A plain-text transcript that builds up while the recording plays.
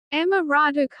Emma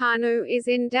Raducanu is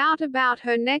in doubt about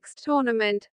her next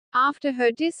tournament, after her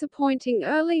disappointing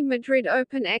early Madrid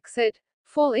Open exit,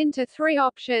 fall into three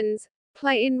options: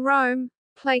 play in Rome,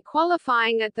 play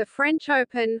qualifying at the French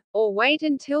Open, or wait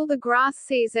until the grass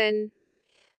season.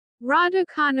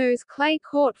 Raducanu's clay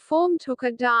court form took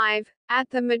a dive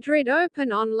at the Madrid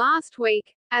Open on last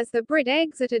week, as the Brit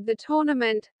exited the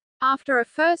tournament, after a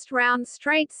first-round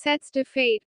straight sets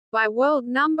defeat by world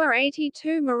number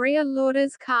 82 Maria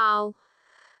Lourdes Carl.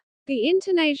 The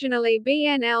Internazionale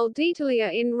BNL d'Italia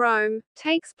in Rome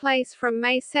takes place from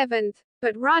May 7,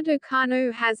 but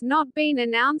Raducanu has not been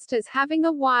announced as having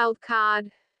a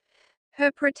wildcard. Her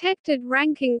protected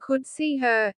ranking could see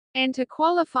her enter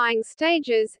qualifying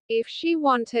stages, if she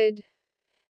wanted.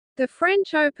 The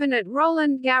French Open at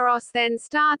Roland Garros then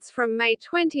starts from May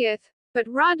 20, but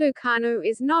Raducanu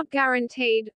is not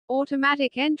guaranteed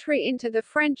automatic entry into the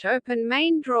French Open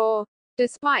main draw,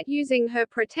 despite using her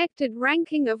protected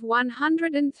ranking of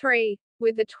 103,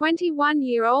 with the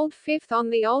 21-year-old fifth on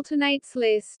the alternates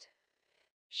list.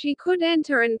 She could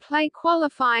enter and play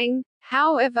qualifying,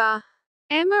 however.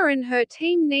 Emma and her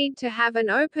team need to have an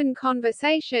open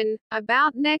conversation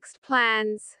about next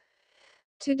plans.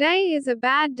 Today is a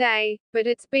bad day, but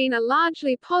it's been a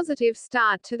largely positive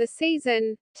start to the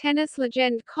season, tennis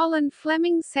legend Colin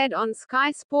Fleming said on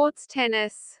Sky Sports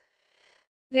Tennis.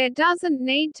 There doesn't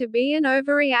need to be an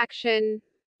overreaction.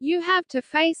 You have to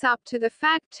face up to the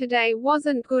fact today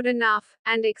wasn't good enough,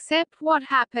 and accept what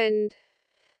happened.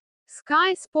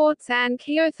 Sky Sports' Anne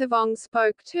Keothavong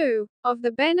spoke too of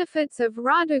the benefits of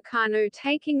Raducanu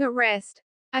taking a rest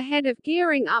ahead of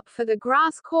gearing up for the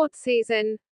grass court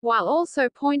season, while also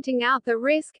pointing out the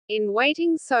risk in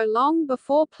waiting so long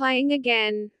before playing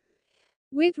again.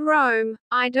 With Rome,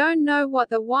 I don't know what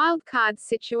the wildcard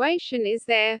situation is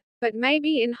there, but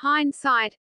maybe in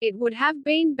hindsight, it would have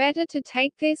been better to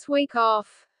take this week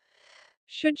off.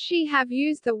 Should she have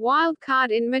used the wildcard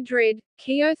in Madrid,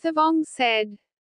 Keothavong said.